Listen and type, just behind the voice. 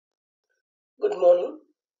Good morning.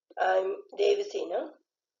 I'm Devasena.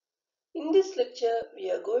 In this lecture,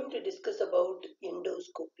 we are going to discuss about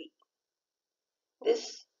endoscopy.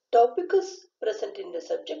 This topic is present in the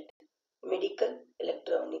subject medical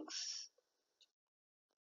electronics.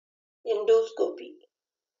 Endoscopy.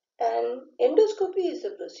 An endoscopy is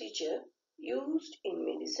a procedure used in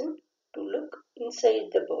medicine to look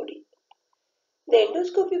inside the body. The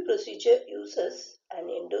endoscopy procedure uses an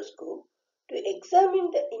endoscope to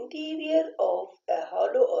examine the interior of a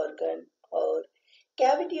hollow organ or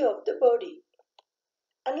cavity of the body.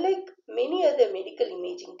 Unlike many other medical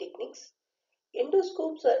imaging techniques,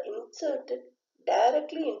 endoscopes are inserted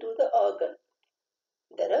directly into the organ.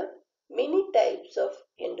 There are many types of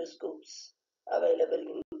endoscopes available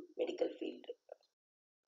in medical field.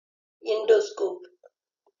 Endoscope.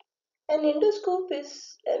 An endoscope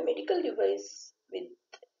is a medical device with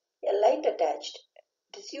a light attached.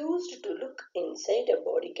 It is used to look inside a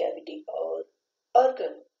body cavity or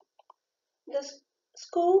organ. The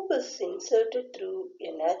scope is inserted through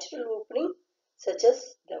a natural opening such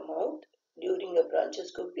as the mouth during a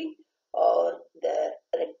bronchoscopy or the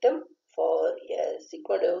rectum for a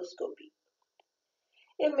sigmoidoscopy.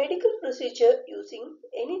 A medical procedure using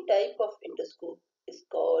any type of endoscope is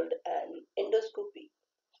called an endoscopy.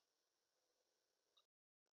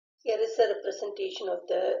 Here is a representation of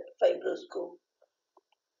the fibroscope.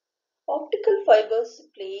 Optical fibers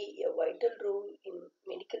play a vital role in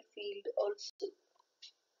medical field also.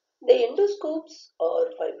 The endoscopes or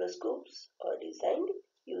fibroscopes are designed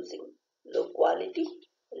using low quality,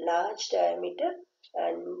 large diameter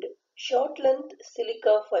and short length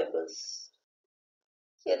silica fibers.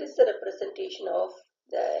 Here is the representation of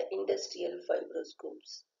the industrial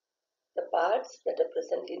fibroscopes. The parts that are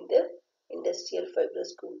present in the industrial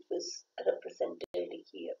fibroscope is represented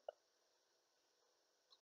here.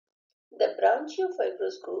 The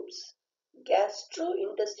broncho-fiberoscopes,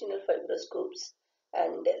 gastrointestinal-fiberopes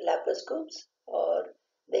and laparoscopes are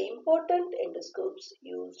the important endoscopes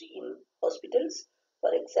used in hospitals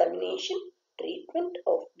for examination, treatment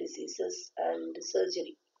of diseases and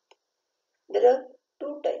surgery. There are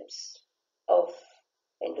two types of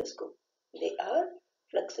endoscope. They are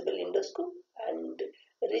flexible endoscope and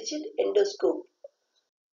rigid endoscope.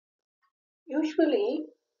 Usually,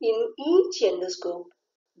 in each endoscope,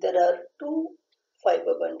 there are two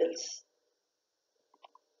fiber bundles.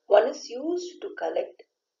 One is used to collect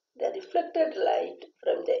the reflected light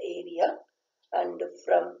from the area and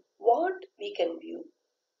from what we can view,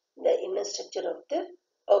 the inner structure of the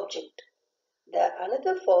object. The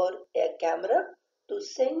another for a camera to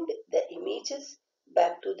send the images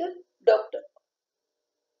back to the doctor.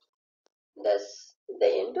 Thus, the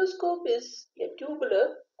endoscope is a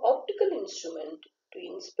tubular optical instrument to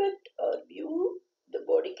inspect or view the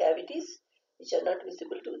body cavities which are not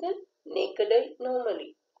visible to the naked eye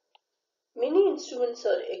normally. Many instruments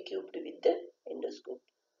are equipped with the endoscope.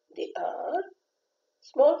 They are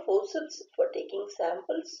small forceps for taking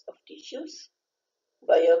samples of tissues,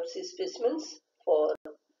 biopsy specimens for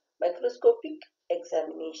microscopic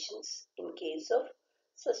examinations in case of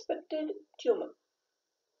suspected tumor.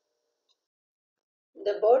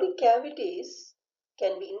 The body cavities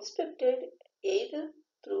can be inspected either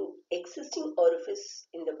through existing orifice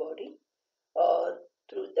in the body or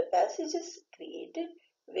through the passages created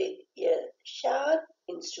with a sharp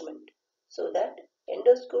instrument so that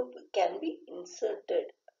endoscope can be inserted.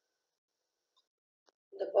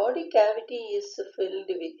 The body cavity is filled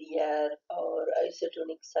with air or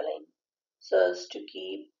isotonic saline so as to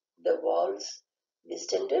keep the walls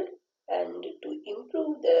distended and to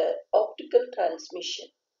improve the optical transmission.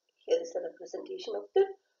 Here is a representation of the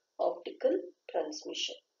optical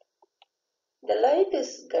transmission. The light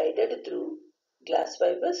is guided through glass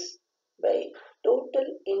fibers by total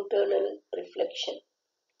internal reflection.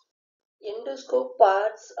 Endoscope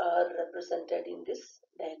parts are represented in this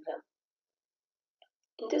diagram.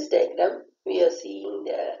 In this diagram, we are seeing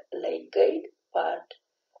the light guide part,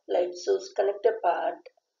 light source connector part,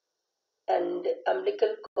 and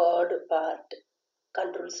umbilical cord part,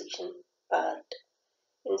 control section part,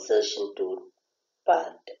 insertion tool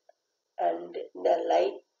part, and the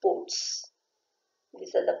light ports.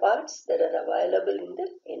 These are the parts that are available in the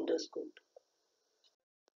endoscope.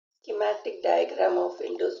 Schematic diagram of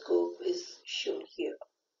endoscope is shown here.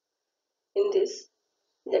 In this,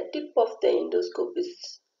 the tip of the endoscope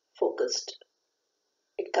is focused.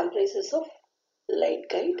 It comprises of light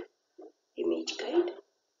guide, image guide,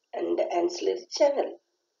 and ancillary channel.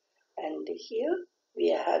 And here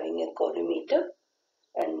we are having a colorimeter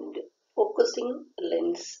and focusing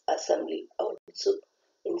lens assembly also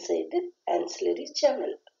inside the ancillary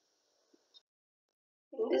channel.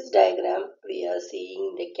 In this diagram, we are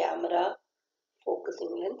seeing the camera,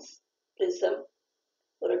 focusing lens, prism,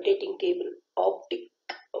 rotating table, optic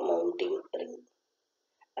mounting ring.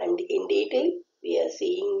 And in detail, we are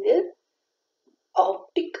seeing the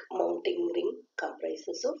optic mounting ring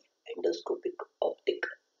comprises of endoscopic optic.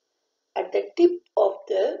 At the tip of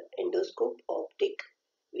the endoscope optic,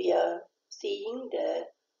 we are seeing the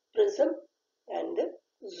prism and the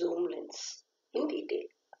zoom lens in detail.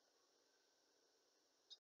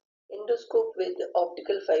 Endoscope with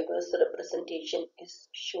optical fibers representation is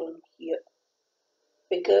shown here.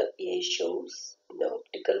 Figure A shows the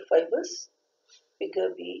optical fibers.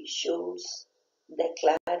 Figure B shows the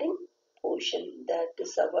cladding portion that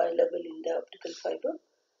is available in the optical fiber,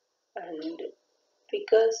 and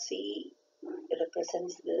figure C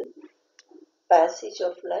represents the passage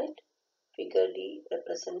of light. Figure D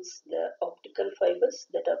represents the optical fibers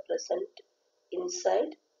that are present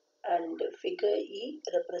inside, and figure E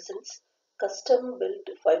represents custom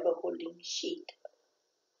built fiber holding sheet.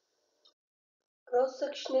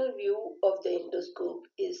 Cross-sectional view of the endoscope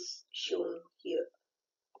is shown here.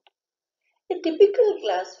 A typical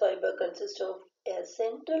glass fiber consists of a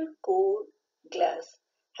central core glass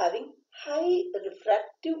having high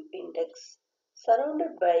refractive index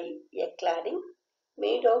surrounded by a cladding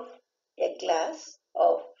made of a glass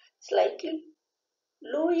of slightly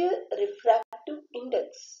lower refractive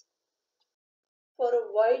index. For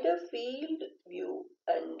a wider field view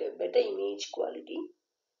and better image quality,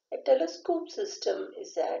 a telescope system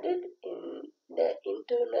is added in the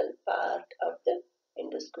internal part of the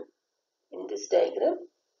endoscope. In this diagram,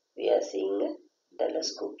 we are seeing a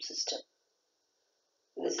telescope system.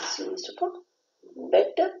 This is used for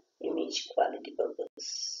better image quality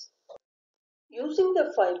purpose. Using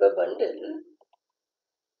the fiber bundle,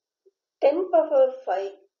 10 power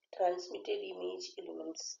 5 transmitted image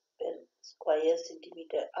elements per square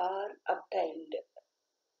centimeter are obtained.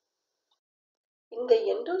 In the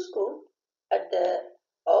endoscope, at the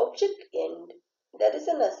object end, there is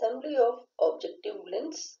an assembly of objective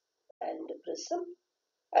lens and prism.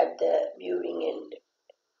 At the viewing end,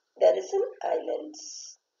 there is an eye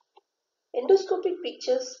lens. Endoscopic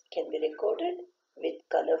pictures can be recorded with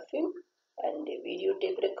color film and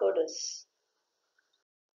videotape recorders.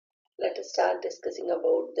 Let us start discussing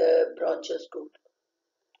about the bronchoscope.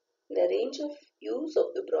 The range of use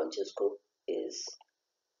of the bronchoscope is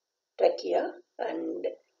trachea and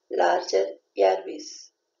larger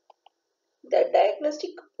airways. The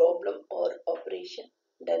diagnostic problem or operation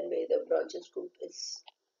done by the bronchoscope is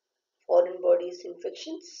foreign bodies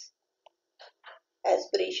infections,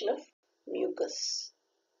 aspiration of mucus.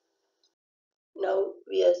 Now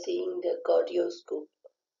we are seeing the cardioscope.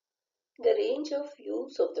 The range of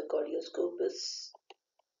use of the cardioscope is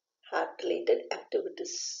heart-related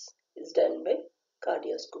activities is done by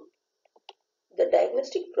cardioscope. The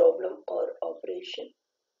diagnostic problem or operation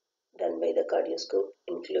done by the cardioscope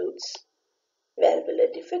includes valvular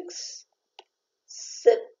defects,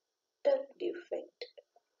 septal defect.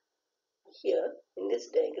 Here in this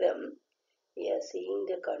diagram, we are seeing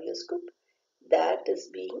the cardioscope that is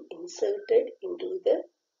being inserted into the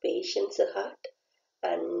patient's heart,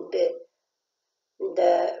 and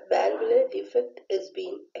the valvular defect is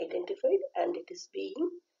being identified and it is being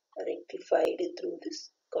rectified through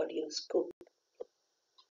this cardioscope.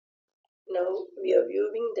 Now we are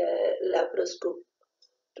viewing the laparoscope.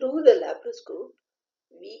 Through the laparoscope,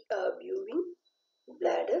 we are viewing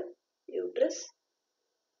bladder, uterus,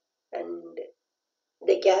 and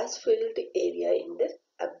the gas-filled area in the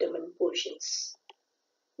abdomen portions.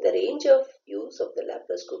 The range of use of the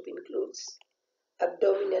laparoscope includes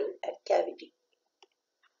abdominal cavity.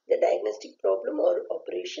 The diagnostic problem or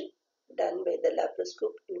operation done by the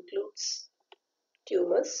laparoscope includes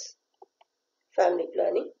tumors, family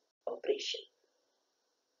planning, operation.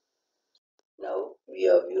 Now we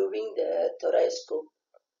are viewing the thoracoscope.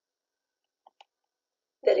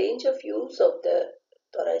 The range of use of the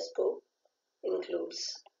thoracoscope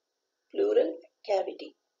includes pleural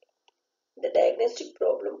cavity. The diagnostic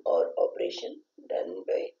problem or operation done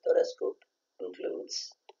by thoracoscope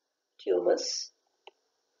includes tumors,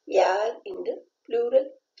 air in the pleural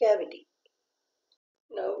cavity.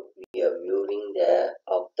 Now we are viewing the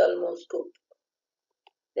ophthalmoscope.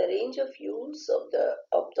 The range of use of the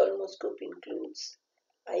ophthalmoscope includes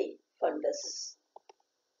eye fundus.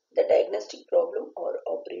 The diagnostic problem or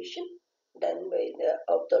operation done by the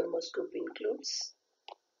ophthalmoscope includes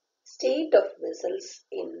state of vessels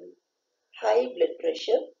in high blood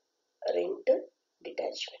pressure, rent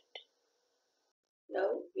detachment. Now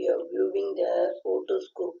we are viewing the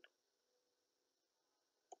otoscope.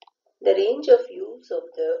 The range of use of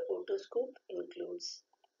the otoscope includes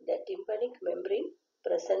the tympanic membrane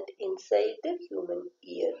present inside the human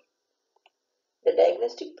ear. The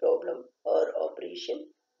diagnostic problem or operation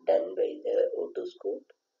done by the otoscope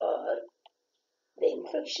are the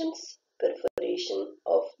infections, perforation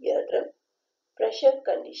of eardrum, pressure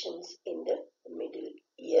conditions in the middle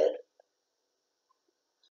ear.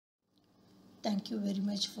 Thank you very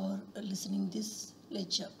much for listening this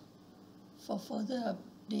lecture. For further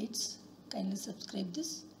updates, kindly subscribe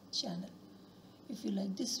this channel. If you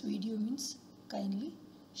like this video means kindly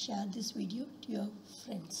share this video to your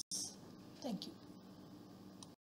friends. Thank you.